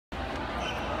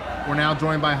We're now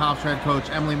joined by Hofstra head coach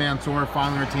Emily Mansur,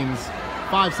 following her team's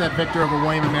 5-set victory over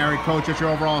William & Mary. Coach, what's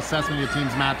your overall assessment of your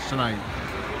team's match tonight?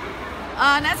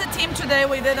 And as a team today,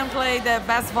 we didn't play the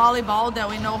best volleyball that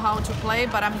we know how to play,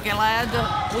 but I'm glad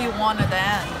we won at the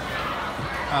end.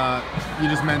 You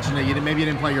just mentioned it. Maybe you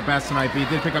didn't play your best tonight, but you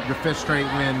did pick up your 5th straight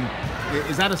win.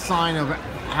 Is that a sign of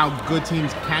how good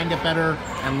teams can get better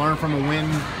and learn from a win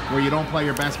where you don't play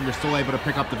your best but you're still able to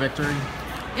pick up the victory?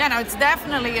 Yeah, no, it's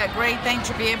definitely a great thing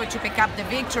to be able to pick up the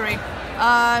victory.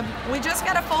 We just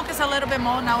got to focus a little bit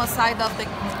more on our side of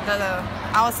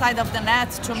the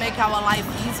net to make our life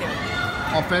easier.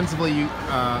 Offensively,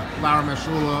 Laura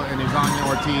Meshula and Ivania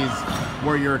Ortiz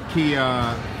were your key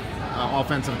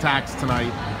offensive attacks tonight.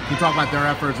 Can you talk about their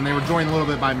efforts? And they were joined a little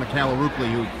bit by Michaela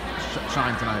Ruckley, who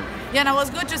shined tonight. Yeah, and it was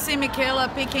good to see Michaela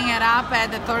picking it up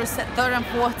at the third and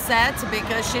fourth set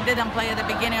because she didn't play at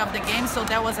the beginning of the game, so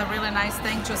that was a really nice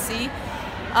thing to see.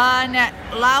 And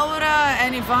Laura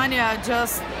and Ivania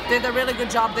just did a really good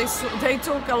job. They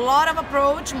took a lot of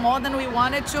approach, more than we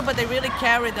wanted to, but they really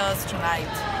carried us tonight.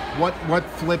 What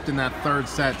flipped in that 3rd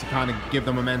set to kind of give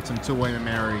the momentum to William &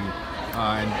 Mary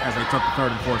and as they took the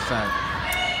 3rd and 4th set?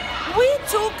 We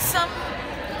took some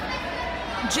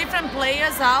different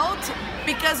players out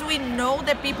because we know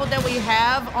the people that we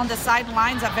have on the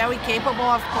sidelines are very capable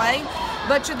of playing.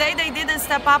 But today they didn't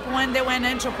step up when they went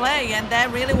into play, and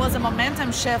that really was a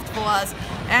momentum shift for us.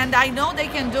 And I know they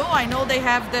can do, I know they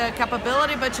have the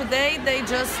capability, but today they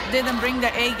just didn't bring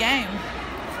the A game.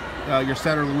 Your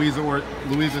setter, Louisa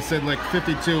Sidlick,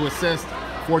 52 assists,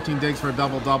 14 digs for a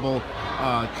double-double.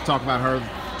 Talk about her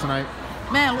tonight.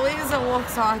 Man, Louisa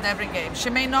works hard every game. She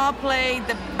may not play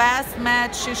the best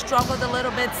match. She struggled a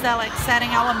little bit setting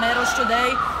our medals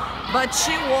today, but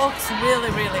she works really,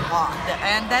 really hard,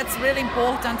 and that's really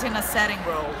important in a setting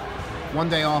role. One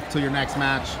day off till your next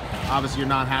match. Obviously, you're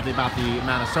not happy about the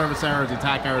amount of service errors, the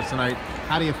attack errors tonight.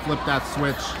 How do you flip that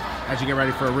switch as you get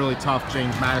ready for a really tough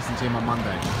James Madison team on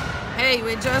Monday? Hey,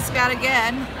 we just got to,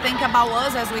 again, think about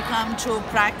us as we come to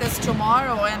practice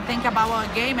tomorrow and think about our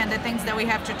game and the things that we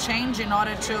have to change in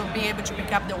order to be able to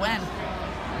pick up the win.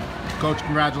 Coach,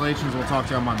 congratulations. We'll talk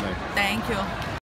to you on Monday. Thank you.